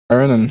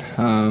and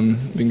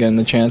been getting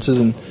the chances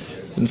and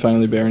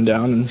finally bearing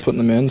down and putting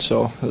them in.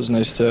 So it was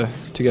nice to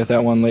get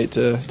that one late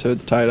to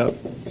tie it up.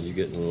 Are you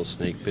getting a little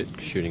snake bit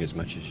shooting as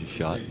much as you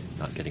shot,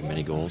 not getting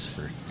many goals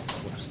for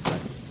most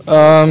of the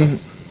time?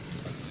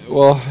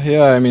 Well,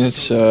 yeah, I mean,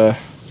 it's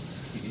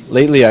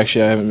lately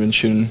actually I haven't been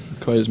shooting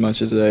quite as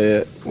much as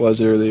I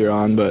was earlier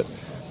on, but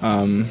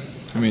I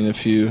mean,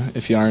 if you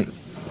aren't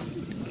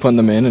putting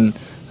them in and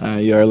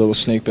you are a little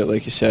snake bit,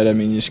 like you said, I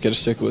mean, you just got to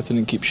stick with it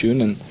and keep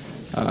shooting, and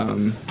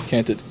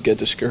can't get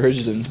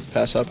discouraged and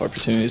pass up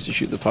opportunities to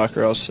shoot the puck,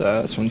 or else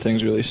that's when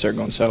things really start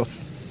going south.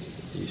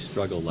 You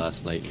struggled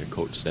last night, and your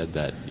coach said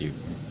that you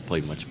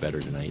played much better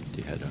tonight.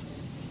 You had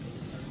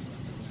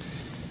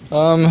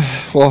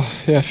well,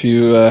 yeah, if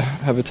you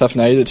have a tough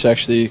night, it's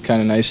actually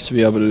kind of nice to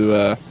be able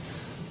to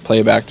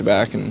play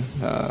back-to-back, and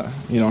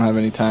you don't have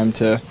any time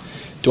to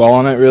dwell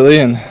on it really,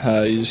 and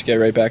you just get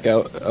right back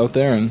out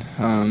there.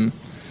 And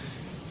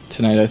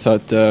tonight I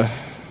thought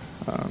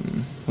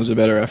was a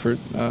better effort,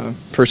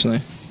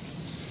 personally.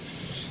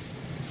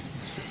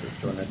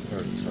 Jordan,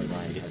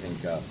 Ryan, I think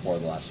 4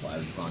 of the last 5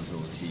 have gone to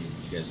OT.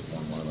 You guys have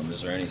won one of them.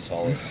 Is there any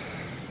solid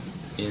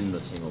in the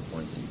single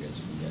point that you guys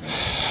can get?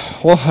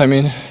 Well, I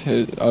mean,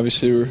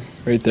 obviously we're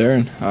right there,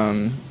 and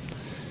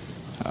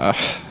I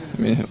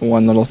mean,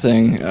 one little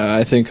thing.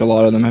 I think a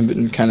lot of them have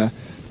been kind of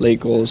late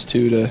goals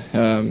too to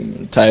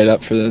tie it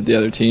up for the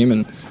other team,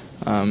 and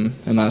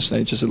last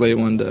night just a late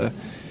one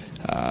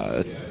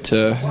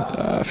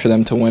for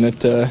them to win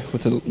it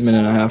with a minute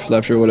and a half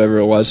left or whatever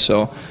it was.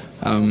 So,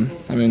 I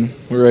mean,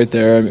 we're right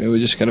there. I mean, we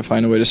just got to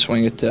find a way to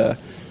swing it so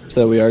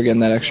that we are getting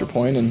that extra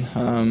point, and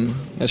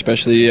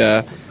especially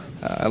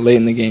late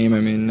in the game. I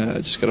mean,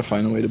 just got to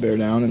find a way to bear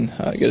down and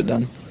get it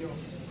done.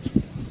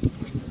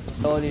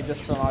 Ability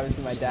just from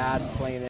obviously my dad playing